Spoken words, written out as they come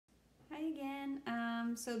again.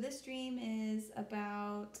 So this dream is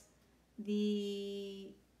about the,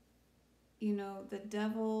 the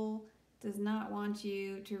devil does not want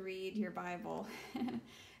you to read your Bible.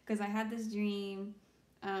 Because I had this dream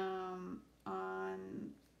on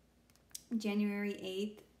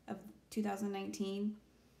January 8th of 2019.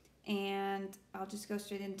 And I'll just go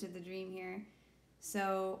straight into the dream here.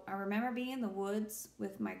 So I remember being in the woods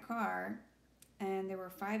with my car, and there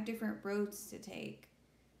were 5 different roads to take.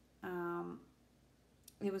 Um,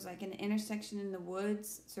 it was like an intersection in the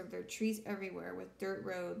woods, so there are trees everywhere with dirt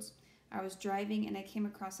roads. I was driving and I came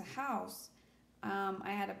across a house.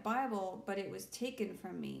 I had a Bible, but it was taken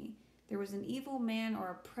from me. There was an evil man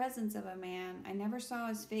or a presence of a man. I never saw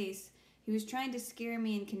his face. He was trying to scare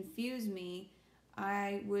me and confuse me.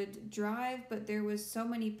 I would drive, but there was so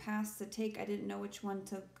many paths to take. I didn't know which one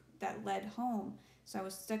took that led home. So I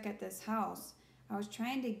was stuck at this house. I was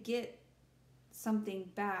trying to get something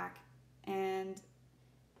back, and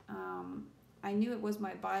I knew it was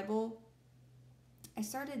my Bible. I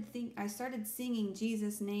started singing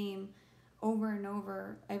Jesus' name over and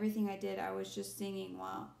over. Everything I did, I was just singing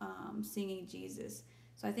while singing Jesus.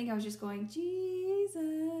 So I think I was just going,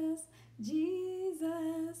 Jesus,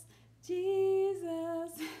 Jesus,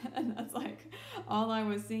 Jesus, and that's like all I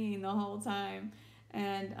was singing the whole time.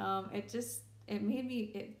 And it made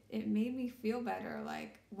me feel better.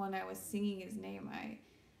 Like when I was singing His name, I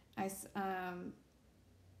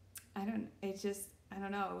I don't it just I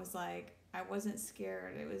don't know. It was like I wasn't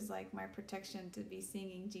scared. It was like my protection to be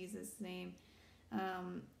singing Jesus' name.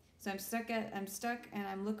 Um, so I'm stuck, and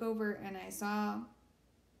I look over and I saw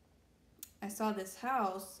this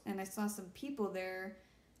house, and I saw some people there.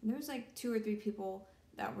 And there was like 2 or 3 people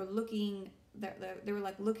that were they were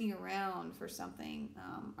like looking around for something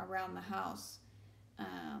around the house.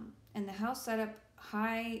 And the house set up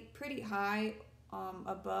high, pretty high,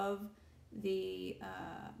 above the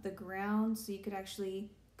ground, so you could actually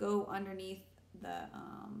go underneath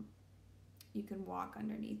you can walk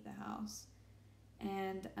underneath the house.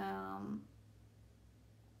 And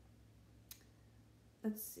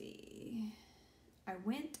let's see. I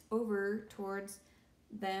went over towards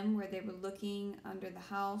them where they were looking under the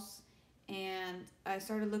house, and I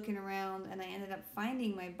started looking around, and I ended up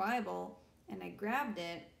finding my Bible, and I grabbed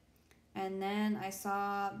it. And then I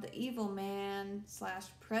saw the evil man slash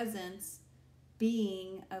presence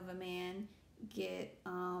being of a man get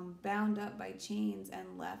bound up by chains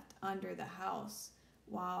and left under the house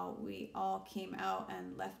while we all came out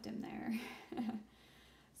and left him there.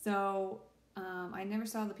 So I never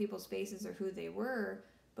saw the people's faces or who they were,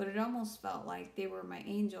 but it almost felt like they were my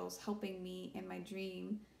angels helping me in my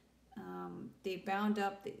dream. They bound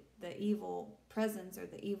up the evil presence or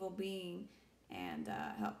the evil being, and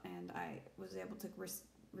I was able to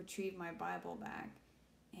retrieve my Bible back.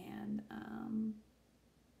 And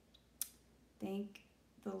thank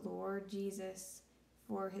the Lord Jesus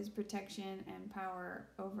for His protection and power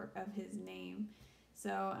of His name.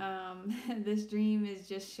 So this dream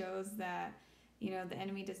just shows that the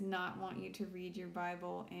enemy does not want you to read your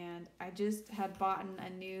Bible. And I just had bought a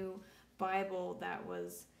new Bible that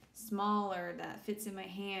was smaller, that fits in my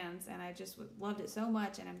hands, and I just loved it so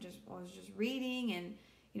much. And I was just reading and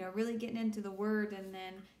really getting into the Word. And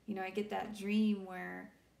then I get that dream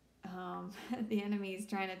where the enemy is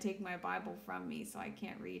trying to take my Bible from me, so I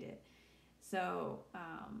can't read it. So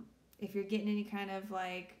if you're getting any kind of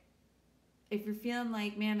like, if you're feeling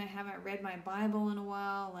like, man, I haven't read my Bible in a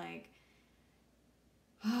while, like,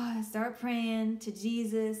 start praying to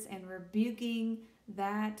Jesus and rebuking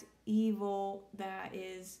that evil that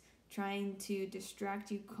is trying to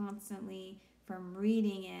distract you constantly from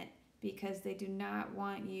reading it, because they do not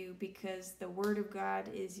want you, because the Word of God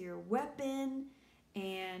is your weapon.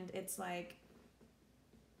 And it's like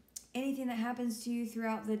anything that happens to you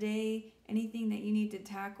throughout the day, anything that you need to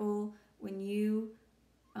tackle, when you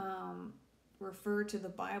refer to the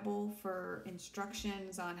Bible for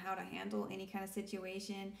instructions on how to handle any kind of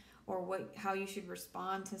situation, or how you should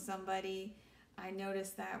respond to somebody. I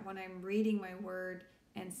notice that when I'm reading my Word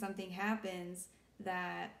and something happens,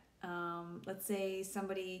 that let's say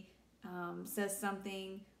somebody says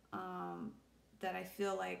something that I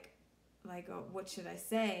feel like oh, what should I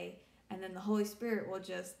say? And then the Holy Spirit will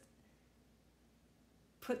just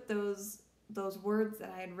put those words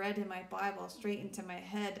that I had read in my Bible straight into my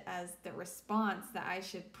head as the response that I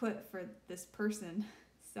should put for this person.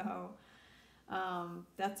 So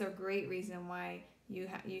that's a great reason why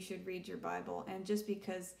you should read your Bible. And just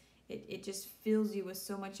because it just fills you with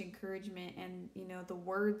so much encouragement, and the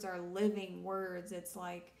words are living words. It's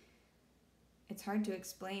like, it's hard to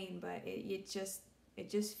explain, but it just it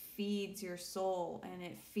just feeds your soul, and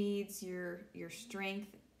it feeds your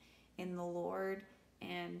strength in the Lord,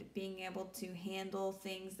 and being able to handle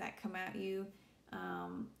things that come at you.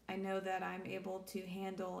 I know that I'm able to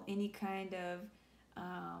handle any kind of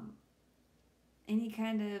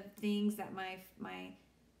things that my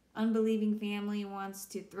unbelieving family wants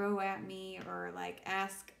to throw at me, or like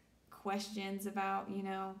ask questions about,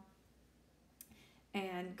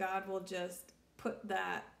 and God will just put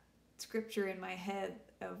that scripture in my head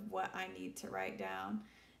of what I need to write down.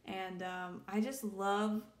 And I just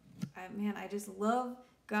love, I just love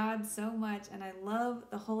God so much, and I love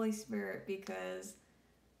the Holy Spirit, because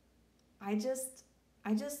I just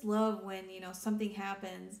love when, something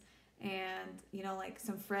happens, and, like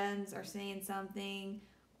some friends are saying something,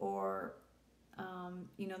 or,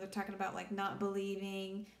 they're talking about like not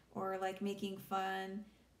believing, or like making fun.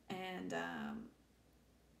 And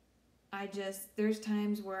there's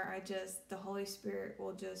times where the Holy Spirit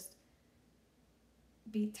will just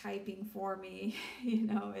be typing for me,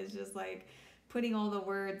 it's just like putting all the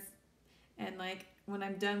words, and like when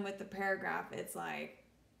I'm done with the paragraph, it's like,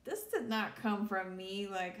 this did not come from me.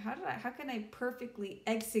 Like, how can I perfectly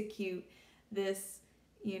execute this,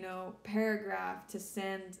 paragraph to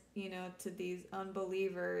send, to these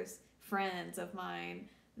unbelievers, friends of mine,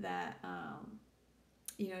 that,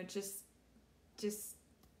 just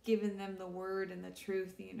giving them the word and the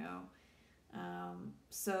truth,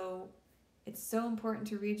 So it's so important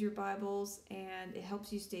to read your Bibles, and it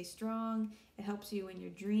helps you stay strong. It helps you in your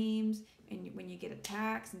dreams, and when you get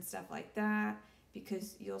attacks and stuff like that,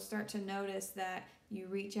 because you'll start to notice that you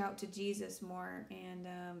reach out to Jesus more. And,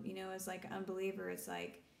 as like an unbeliever, it's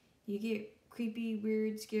like you get creepy,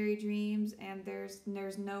 weird, scary dreams, and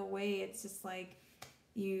there's no way. It's just like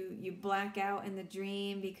you black out in the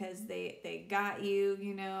dream because they got you,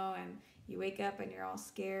 and you wake up and you're all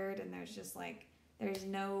scared, and there's just like, there's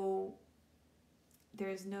no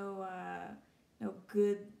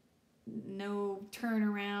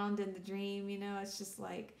turnaround in the dream, it's just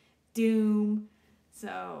like doom.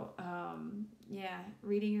 So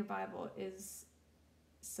reading your Bible is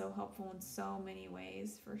so helpful in so many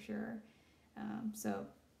ways, for sure. So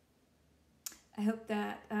I hope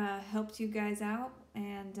that helped you guys out,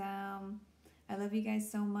 and I love you guys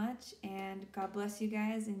so much, and God bless you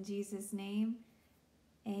guys in Jesus' name.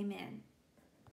 Amen.